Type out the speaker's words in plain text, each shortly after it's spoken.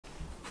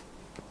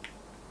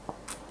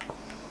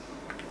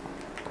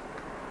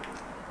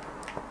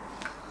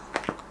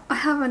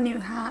have a new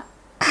hat.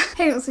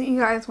 Hey, what's up you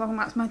guys, welcome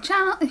back to my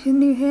channel. If you're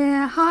new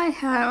here, hi,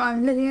 hello,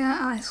 I'm Lydia,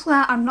 and I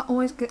swear I'm not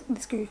always good at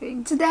this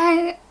goofy.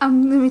 Today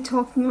I'm going to be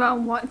talking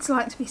about what it's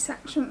like to be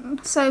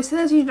sectioned. So for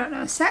those of you who don't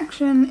know, a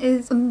section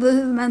is under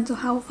the Mental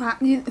Health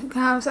Act. You can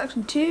have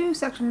section 2,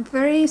 section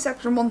 3,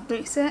 section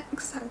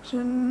 136,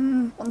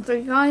 section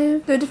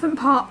 135. There are different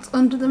parts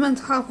under the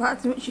Mental Health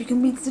Act in which you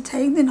can be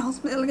detained in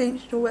hospital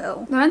against your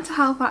will. The Mental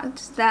Health Act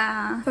is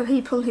there for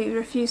people who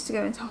refuse to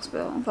go into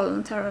hospital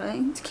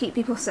voluntarily, to keep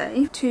people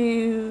safe,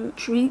 to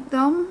treat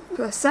them,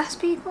 to assess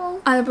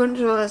people, and a bunch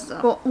of other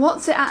stuff. But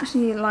what's it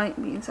actually like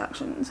being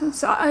sectioned?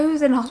 So I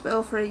was in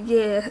hospital for a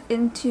year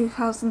in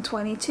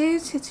 2022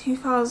 to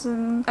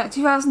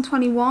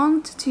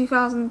 2021 to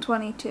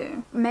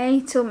 2022,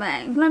 May till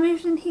May. And I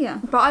moved in here.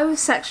 But I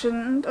was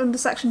sectioned under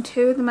section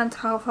 2 of the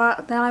Mental Health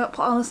Act, then I got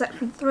put on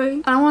section 3,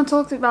 and I want to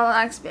talk about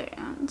that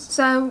experience.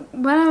 So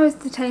when I was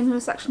detained under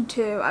section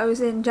 2, I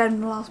was in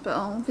general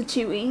hospital for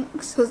 2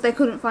 weeks because they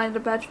couldn't find a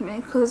bed for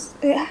me because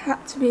it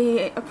had to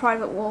be a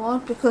private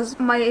ward because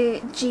my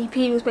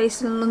GP was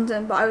based in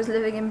London but I was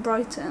living in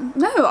Brighton.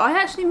 No, I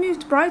actually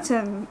moved to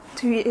Brighton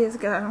 2 years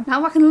ago. Now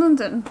I'm back in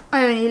London.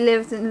 I only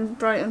lived in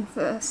Brighton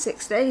for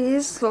 6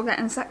 days before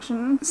getting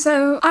sectioned.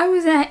 So I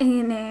was at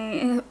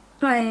AAU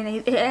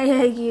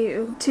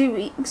 2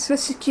 weeks. The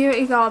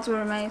security guards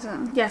were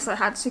amazing. Yes, I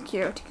had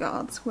security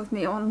guards with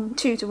me on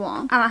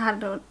 2-to-1, and I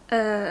had a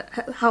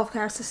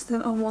healthcare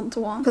assistant on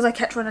 1-to-1 because I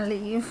kept trying to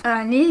leave and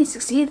I nearly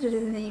succeeded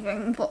in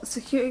leaving, but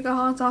security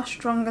guards are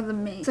stronger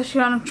than me,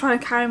 especially when I'm trying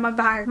to carry my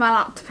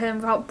laptop in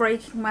without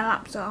breaking my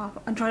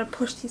laptop and trying to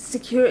push these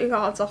security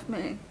guards off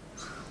me.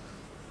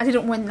 I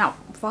didn't win that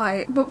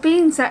fight, but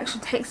being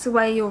sectioned takes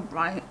away your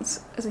rights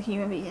as a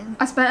human being.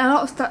 I spent a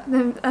lot of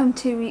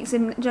 2 weeks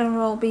in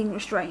general being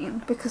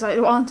restrained because I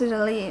wanted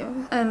to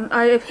leave, and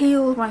I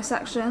appealed my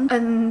section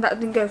and that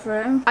didn't go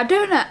through. I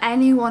don't know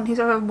anyone who's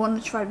ever won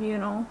a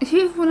tribunal. If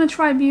you've won a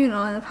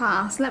tribunal in the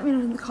past, let me know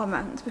in the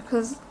comments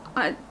because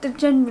I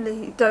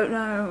generally don't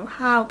know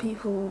how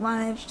people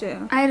manage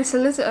to. I had a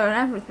solicitor and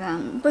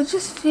everything, but it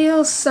just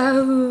feels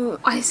so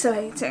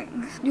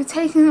isolating. You're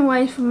taken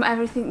away from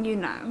everything you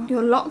know.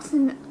 You're locked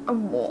in a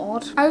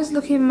ward. I was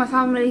lucky my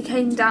family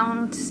came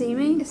down to see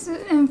me. It's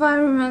an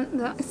environment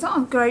that it's not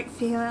a great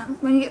feeling.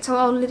 When you get told,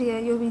 oh Lydia,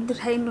 you're being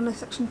detained under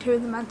section 2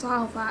 of the Mental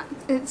Health Act,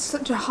 it's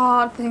such a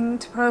hard thing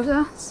to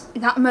process.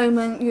 In that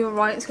moment, your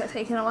rights get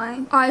taken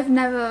away. I've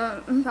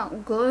never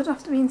felt good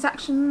after being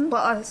sectioned,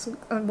 but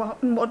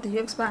what do you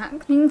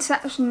expect? Being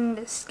sectioned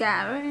is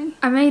scary.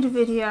 I made a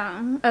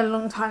video a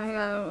long time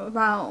ago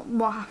about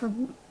what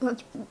happened,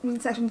 what being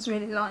sectioned is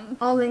really like.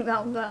 I'll link that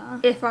up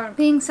there.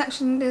 Being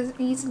sectioned is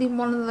easily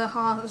one of the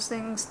hardest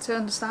things to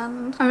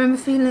understand. I remember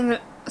feeling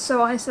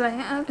so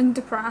isolated and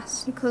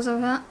depressed because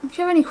of it. If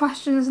you have any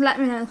questions, let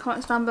me know in the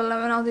comments down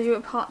below and I'll do a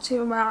part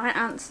 2 where I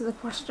answer the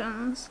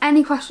questions.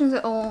 Any questions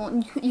at all,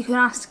 you can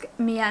ask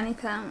me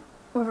anything,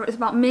 whether it's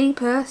about me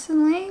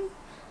personally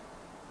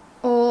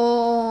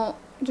or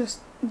just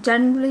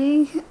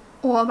generally,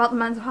 or about the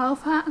Mental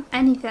Health Act,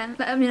 anything,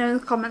 let me know in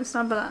the comments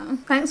down below.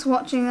 Thanks for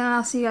watching and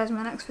I'll see you guys in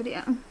my next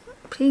video.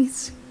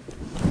 Peace.